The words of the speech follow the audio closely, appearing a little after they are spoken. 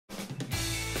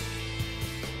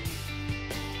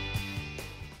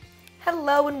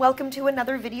Hello and welcome to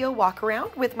another video walk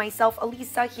around with myself,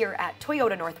 Elisa, here at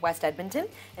Toyota Northwest Edmonton.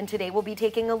 And today we'll be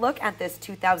taking a look at this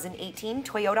 2018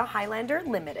 Toyota Highlander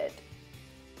Limited.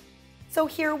 So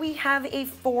here we have a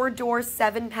 4-door,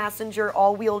 7-passenger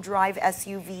all-wheel drive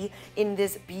SUV in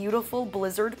this beautiful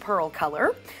Blizzard Pearl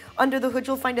color. Under the hood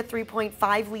you'll find a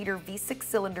 3.5-liter V6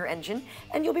 cylinder engine,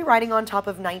 and you'll be riding on top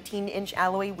of 19-inch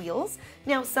alloy wheels.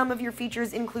 Now some of your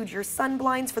features include your sun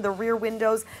blinds for the rear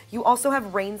windows. You also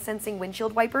have rain-sensing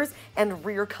windshield wipers and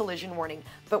rear collision warning.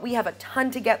 But we have a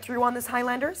ton to get through on this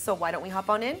Highlander, so why don't we hop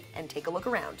on in and take a look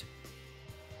around.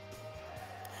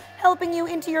 Helping you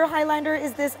into your Highlander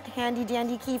is this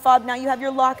handy-dandy key fob. Now you have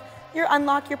your lock, your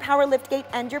unlock, your power liftgate,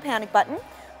 and your panic button.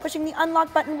 Pushing the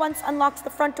unlock button once unlocks the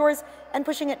front doors, and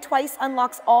pushing it twice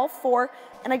unlocks all 4.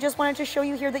 And I just wanted to show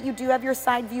you here that you do have your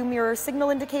side view mirror signal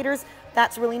indicators.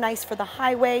 That's really nice for the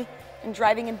highway and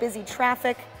driving in busy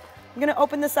traffic. I'm going to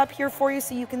open this up here for you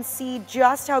so you can see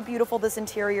just how beautiful this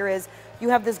interior is. You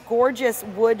have this gorgeous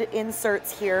wood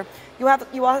inserts here. You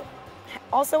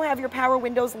also have your power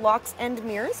windows, locks, and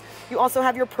mirrors. You also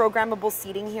have your programmable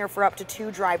seating here for up to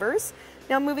 2 drivers.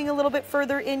 Now moving a little bit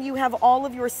further in, you have all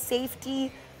of your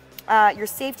safety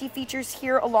features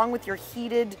here along with your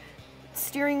heated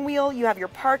steering wheel. You have your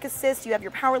park assist, you have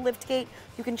your power lift gate,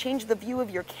 you can change the view of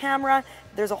your camera.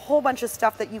 There's a whole bunch of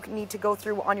stuff that you need to go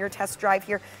through on your test drive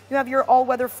here. You have your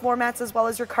all-weather floor mats as well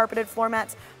as your carpeted floor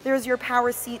mats. There's your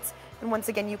power seats, and once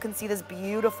again you can see this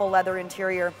beautiful leather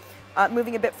interior.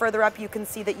 Moving a bit further up, you can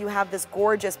see that you have this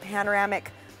gorgeous panoramic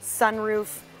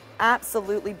sunroof.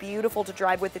 Absolutely beautiful to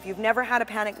drive with. If you've never had a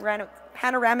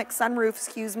panoramic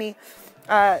sunroof,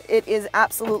 it is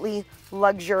absolutely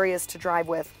luxurious to drive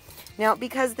with. Now,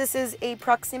 because this is a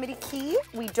proximity key,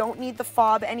 we don't need the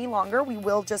fob any longer. We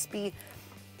will just be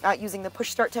using the push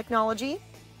start technology.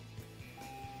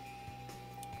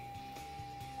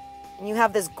 And you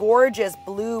have this gorgeous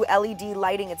blue LED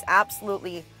lighting. It's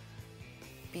absolutely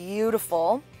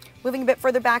beautiful. Moving a bit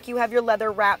further back, you have your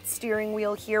leather wrapped steering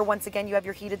wheel here. Once again, you have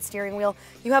your heated steering wheel.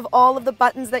 You have all of the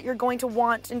buttons that you're going to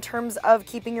want in terms of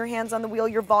keeping your hands on the wheel,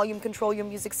 your volume control, your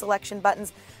music selection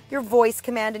buttons, your voice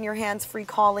command, and your hands-free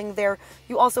calling there.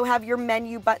 You also have your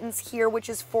menu buttons here, which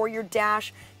is for your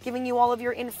dash, giving you all of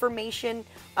your information,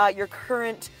 your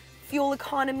current fuel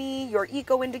economy, your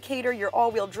eco indicator, your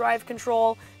all-wheel drive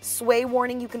control, sway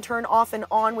warning you can turn off and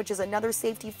on, which is another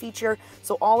safety feature.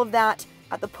 So all of that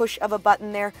at the push of a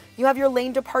button there. You have your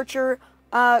lane departure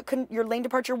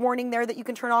warning there that you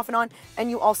can turn off and on, and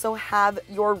you also have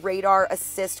your radar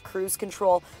assist cruise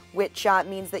control, which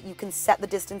means that you can set the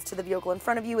distance to the vehicle in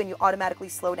front of you and you automatically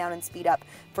slow down and speed up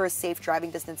for a safe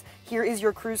driving distance. Here is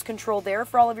your cruise control there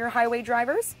for all of your highway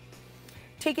drivers.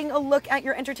 Taking a look at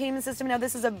your entertainment system, now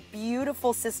this is a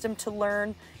beautiful system to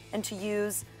learn and to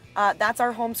use. That's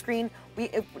our home screen.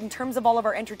 In terms of all of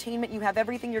our entertainment, you have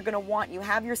everything you're going to want. You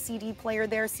have your CD player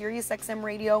there, Sirius XM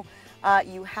radio.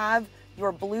 You have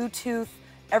your Bluetooth,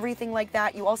 everything like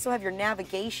that. You also have your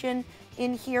navigation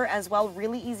in here as well.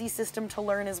 Really easy system to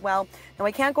learn as well. Now,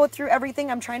 I can't go through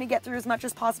everything. I'm trying to get through as much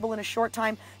as possible in a short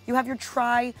time. You have your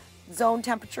tri-zone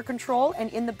temperature control,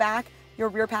 and in the back, your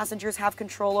rear passengers have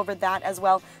control over that as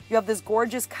well. You have this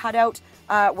gorgeous cutout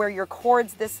where your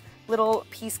cords, this little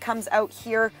piece comes out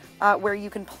here where you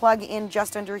can plug in.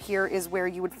 Just under here is where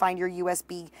you would find your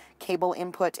USB cable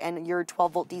input and your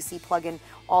 12-volt DC plug-in,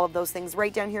 all of those things.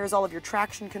 Right down here is all of your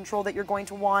traction control that you're going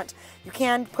to want. You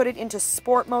can put it into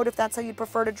sport mode if that's how you'd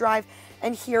prefer to drive.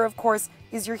 And here, of course,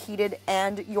 is your heated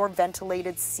and your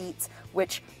ventilated seats,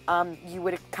 which you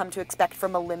would come to expect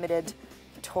from a limited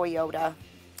Toyota.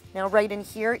 Now, right in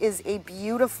here is a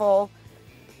beautiful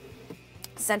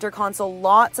center console,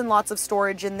 lots and lots of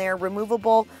storage in there,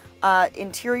 removable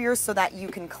interior so that you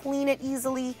can clean it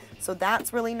easily, so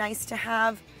that's really nice to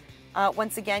have.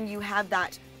 Once again, you have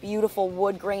that beautiful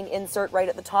wood grain insert right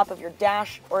at the top of your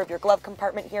dash or of your glove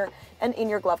compartment here, and in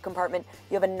your glove compartment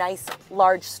you have a nice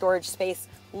large storage space,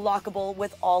 lockable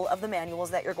with all of the manuals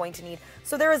that you're going to need.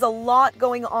 So there is a lot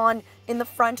going on in the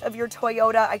front of your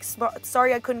Toyota.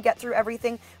 Sorry I couldn't get through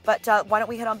everything, but why don't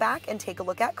we head on back and take a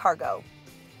look at cargo.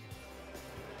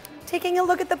 Taking a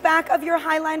look at the back of your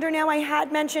Highlander now, I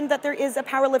had mentioned that there is a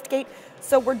power lift gate,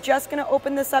 so we're just going to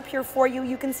open this up here for you.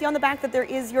 You can see on the back that there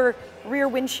is your rear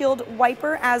windshield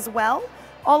wiper as well.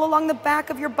 All along the back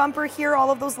of your bumper here,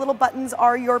 all of those little buttons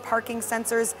are your parking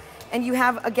sensors, and you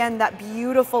have, again, that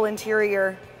beautiful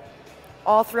interior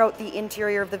all throughout the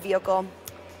interior of the vehicle.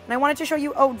 And I wanted to show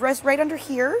you, right under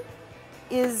here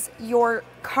is your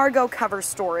cargo cover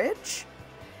storage,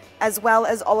 as well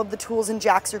as all of the tools and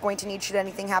jacks you're going to need should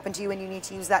anything happen to you and you need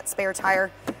to use that spare tire.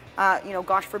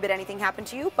 gosh forbid anything happened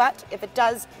to you, but if it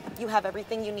does, you have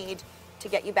everything you need to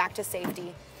get you back to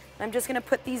safety. I'm just gonna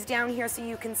put these down here so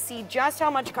you can see just how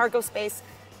much cargo space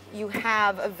you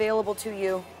have available to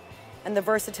you and the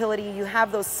versatility. You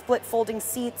have those split folding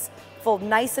seats, fold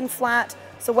nice and flat.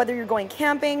 So whether you're going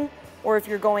camping or if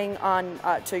you're going on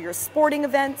to your sporting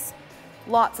events,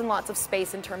 lots and lots of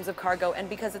space in terms of cargo. And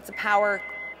because it's a power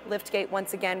lift gate,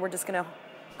 once again, we're just gonna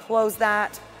close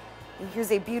that. And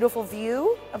here's a beautiful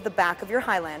view of the back of your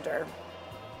Highlander.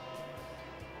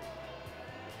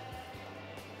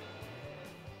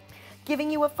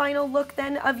 Giving you a final look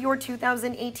then of your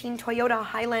 2018 Toyota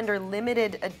Highlander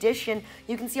Limited Edition.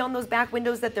 You can see on those back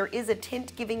windows that there is a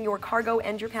tint giving your cargo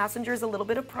and your passengers a little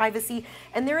bit of privacy.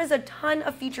 And there is a ton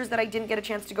of features that I didn't get a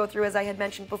chance to go through, as I had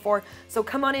mentioned before. So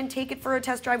come on in, take it for a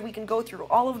test drive. We can go through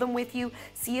all of them with you,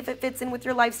 see if it fits in with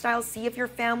your lifestyle, see if your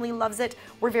family loves it.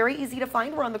 We're very easy to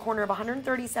find. We're on the corner of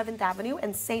 137th Avenue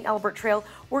and St. Albert Trail.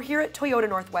 We're here at Toyota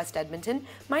Northwest Edmonton.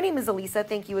 My name is Elisa.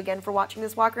 Thank you again for watching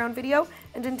this walk around video.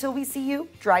 And until we see you,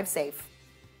 drive safe.